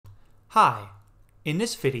Hi, in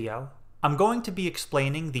this video, I'm going to be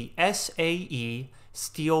explaining the SAE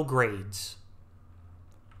steel grades.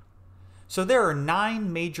 So there are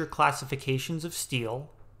 9 major classifications of steel,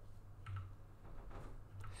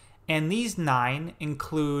 and these 9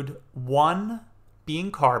 include 1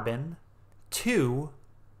 being carbon, 2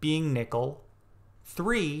 being nickel,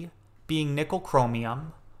 3 being nickel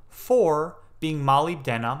chromium, 4 being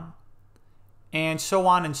molybdenum, and so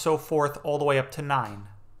on and so forth all the way up to 9.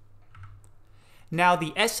 Now,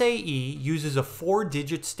 the SAE uses a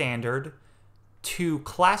 4-digit standard to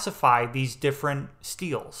classify these different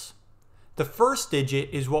steels. The first digit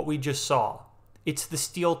is what we just saw. It's the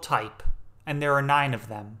steel type, and there are 9 of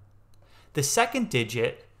them. The second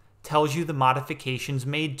digit tells you the modifications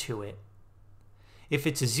made to it. If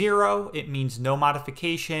it's a 0, it means no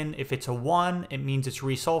modification. If it's a 1, it means it's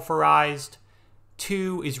resulfurized.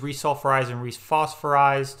 2 is resulfurized and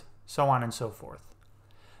rephosphorized, so on and so forth.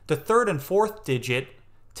 The third and fourth digit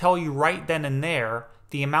tell you right then and there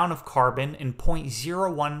the amount of carbon in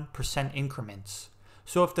 0.01% increments.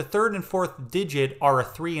 So if the third and fourth digit are a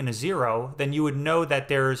 3 and a 0, then you would know that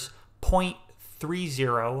there's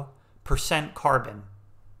 0.30% carbon.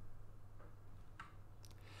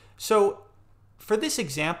 So for this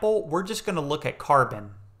example, we're just going to look at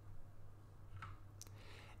carbon.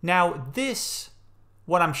 Now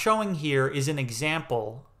what I'm showing here is an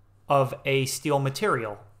example of a steel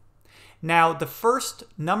material. Now, the first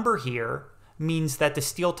number here means that the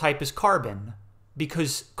steel type is carbon,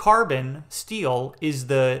 because carbon, steel, is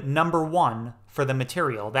the number 1 for the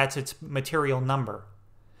material. That's its material number.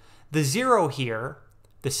 The 0 here,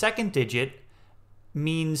 the second digit,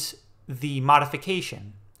 means the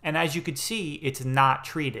modification. And as you could see, it's not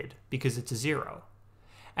treated because it's a 0.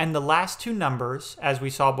 And the last 2 numbers, as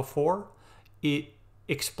we saw before, it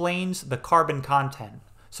explains the carbon content.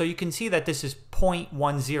 So you can see that this is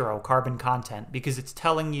 0.10 carbon content because it's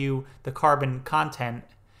telling you the carbon content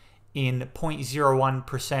in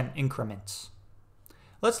 0.01% increments.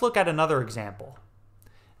 Let's look at another example.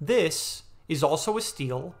 This is also a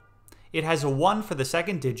steel. It has a 1 for the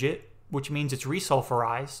second digit, which means it's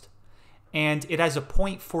resulfurized, and it has a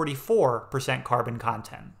 0.44% carbon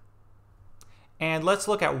content. And let's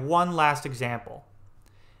look at one last example.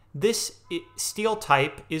 This steel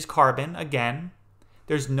type is carbon again.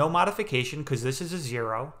 There's no modification because this is a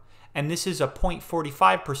 0, and this is a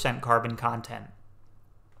 0.45% carbon content.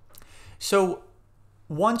 So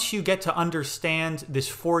once you get to understand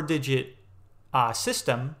this 4-digit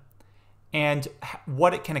system and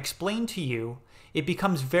what it can explain to you, it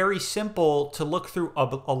becomes very simple to look through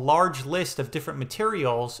a large list of different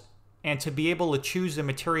materials and to be able to choose the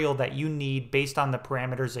material that you need based on the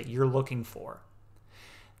parameters that you're looking for.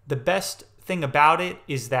 The best thing about it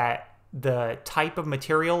is that the type of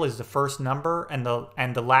material is the first number, and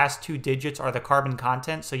the last 2 digits are the carbon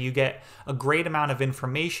content, so you get a great amount of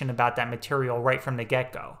information about that material right from the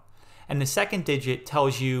get-go. And the second digit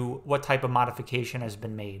tells you what type of modification has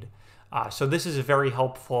been made. So this is a very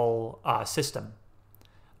helpful system.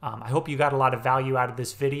 I hope you got a lot of value out of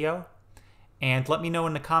this video, and let me know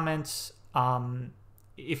in the comments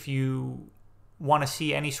if you want to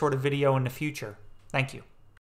see any sort of video in the future. Thank you.